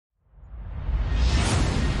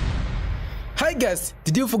Alright guys,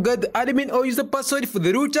 did you forget the admin or user password for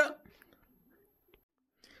the router?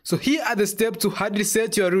 So here are the steps to hard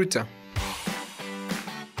reset your router.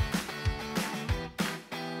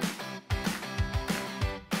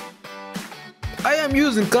 I am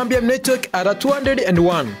using CAMBIUM network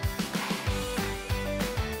R201.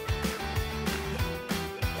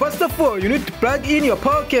 First of all, you need to plug in your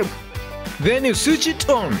power cable. Then you switch it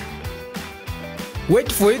on. Wait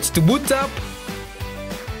for it to boot up.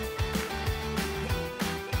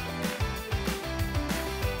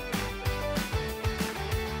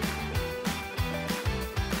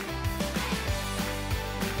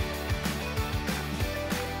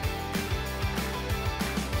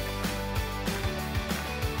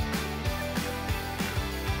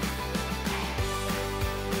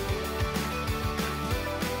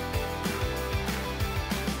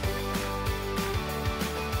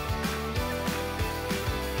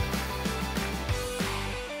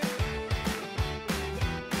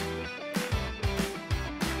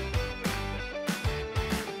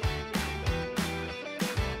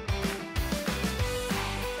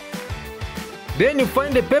 Then you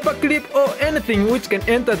find a paper clip or anything which can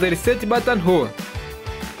enter the reset button hole.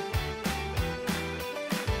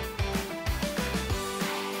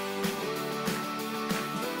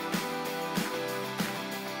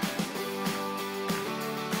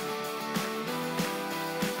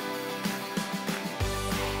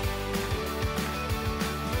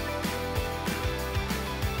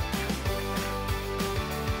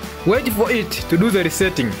 Wait for it to do the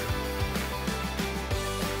resetting.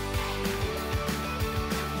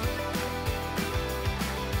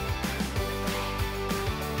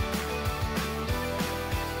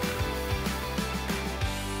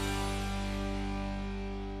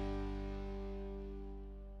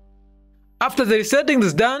 After the resetting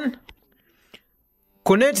is done,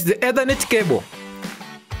 connect the Ethernet cable.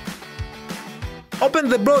 Open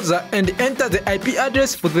the browser and enter the IP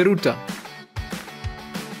address for the router.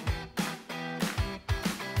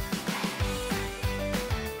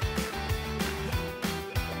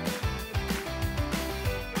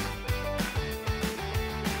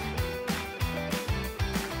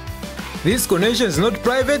 This connection is not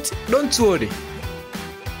private, don't worry.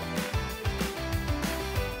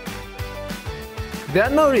 There are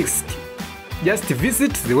no risks, just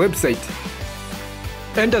visit the website.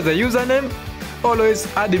 Enter the username, always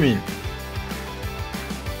admin.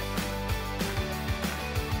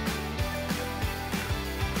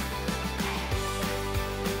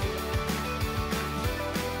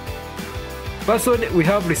 Password we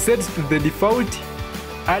have reset to the default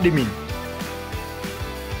admin.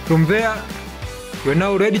 From there, you are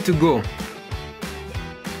now ready to go.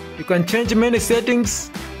 You can change many settings.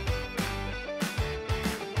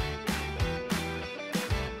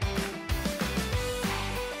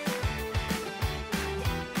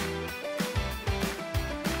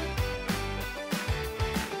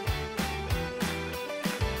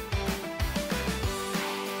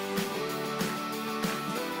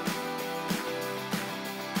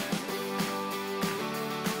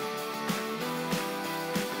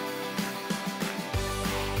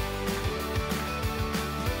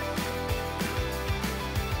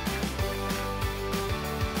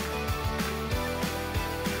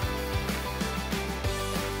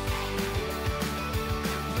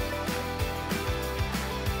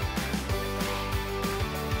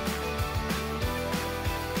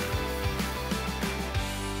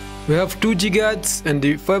 We have 2 GHz and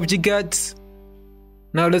 5 GHz.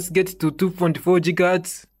 Now let's get to 2.4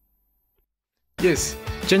 GHz. Yes,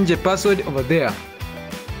 change the password over there.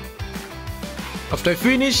 After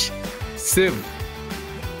finish, save.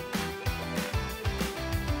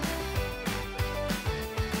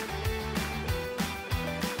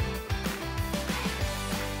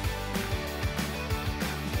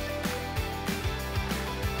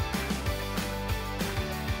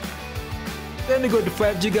 Then you go to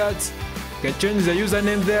 5 GHz, you can change the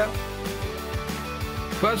username there,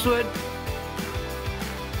 password.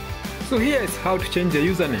 So here is how to change the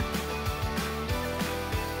username.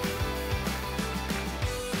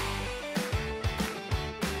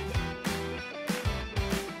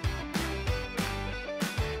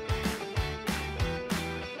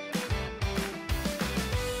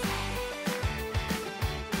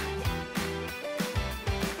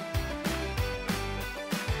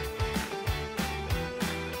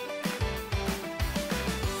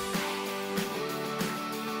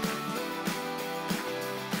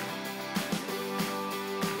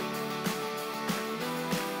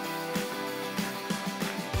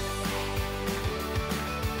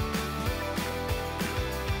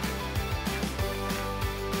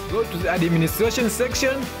 Go to the administration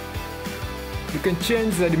section. you can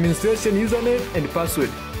change the administration username and password.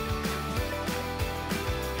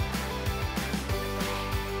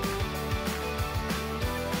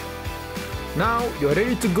 Now you are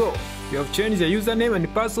ready to go. You have changed the username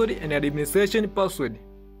and password and administration password.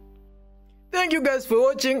 Thank you guys for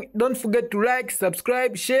watching. Don't forget to like,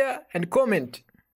 subscribe, share and comment.